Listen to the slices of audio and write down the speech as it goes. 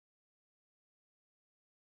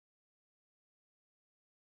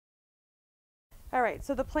All right,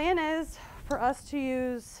 so the plan is for us to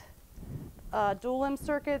use dual limb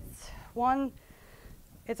circuits. One,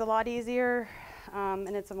 it's a lot easier and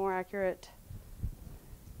it's a more accurate,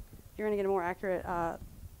 you're going to get a more accurate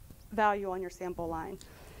value on your sample line.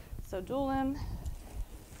 So dual limb.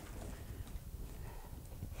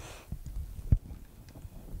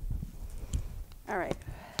 All right,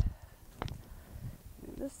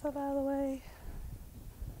 move this stuff out of the way.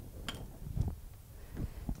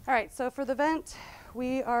 All right, so for the vent,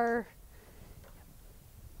 we are,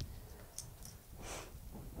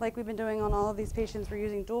 like we've been doing on all of these patients, we're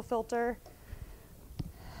using dual filter.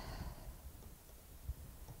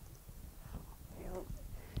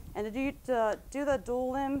 And to do the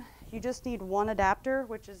dual limb, you just need one adapter,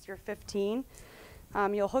 which is your 15.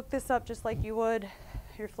 You'll hook this up just like you would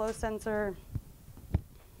your flow sensor.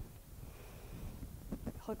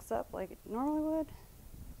 Hooks up like it normally would.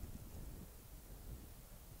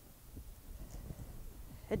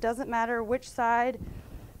 It doesn't matter which side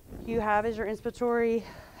you have as your inspiratory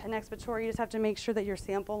and expiratory. You just have to make sure that your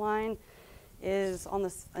sample line is on the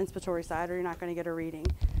inspiratory side or you're not going to get a reading.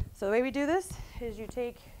 So the way we do this is you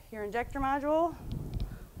take your injector module.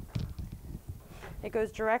 It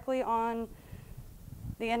goes directly on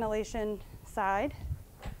the inhalation side.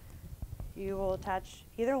 You will attach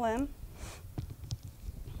either limb.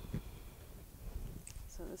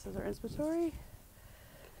 So this is our inspiratory,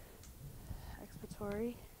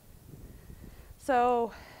 expiratory.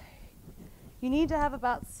 So you need to have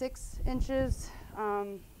about 6 inches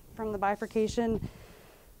from the bifurcation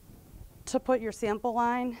to put your sample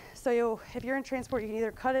line. So if you're in transport, you can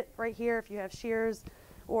either cut it right here if you have shears,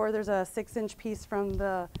 or there's a 6-inch piece from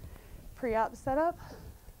the pre-op setup,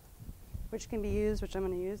 which can be used, which I'm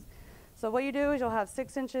going to use. So what you do is you'll have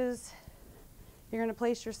 6 inches. You're going to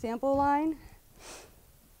place your sample line.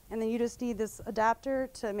 And then you just need this adapter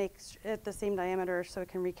to make it the same diameter so it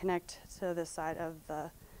can reconnect to this side of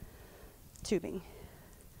the tubing.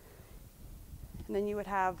 And then you would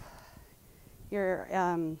have your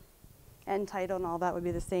end title and all that would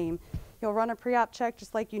be the same. You'll run a pre-op check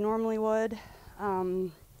just like you normally would.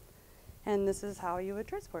 And this is how you would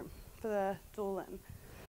transport for the dual limb.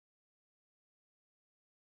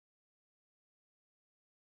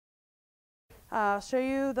 I'll show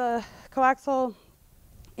you the coaxial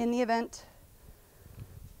in the event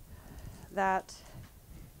that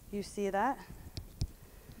you see that.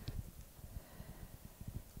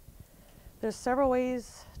 There's several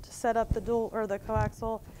ways to set up the dual or the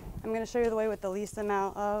coaxial. I'm going to show you the way with the least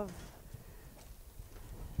amount of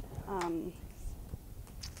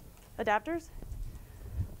adapters.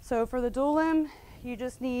 So for the dual limb, you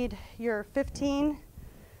just need your 15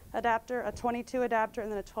 adapter, a 22 adapter,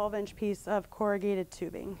 and then a 12-inch piece of corrugated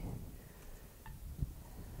tubing.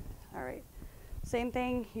 All right, same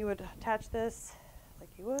thing, you would attach this like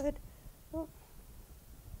you would. Oh.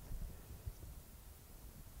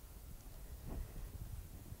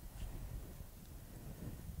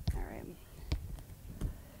 All right.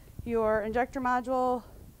 Your injector module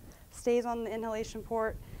stays on the inhalation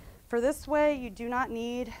port. For this way, you do not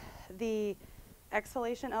need the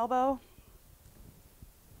exhalation elbow.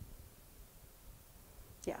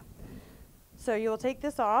 Yeah. So you will take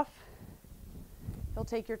this off. You'll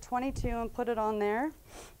take your 22 and put it on there, and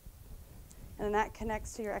then that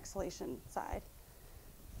connects to your exhalation side.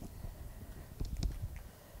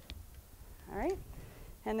 All right,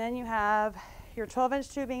 and then you have your 12-inch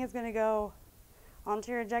tubing is going to go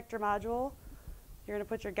onto your injector module. You're going to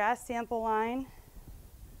put your gas sample line,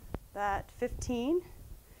 that 15,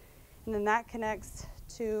 and then that connects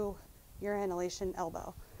to your inhalation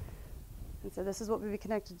elbow. And so this is what would be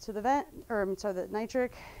connected to the vent, or I'm sorry, the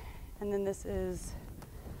nitric. And then this is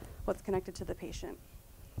what's connected to the patient.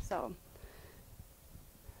 So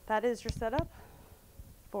that is your setup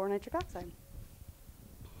for nitric oxide.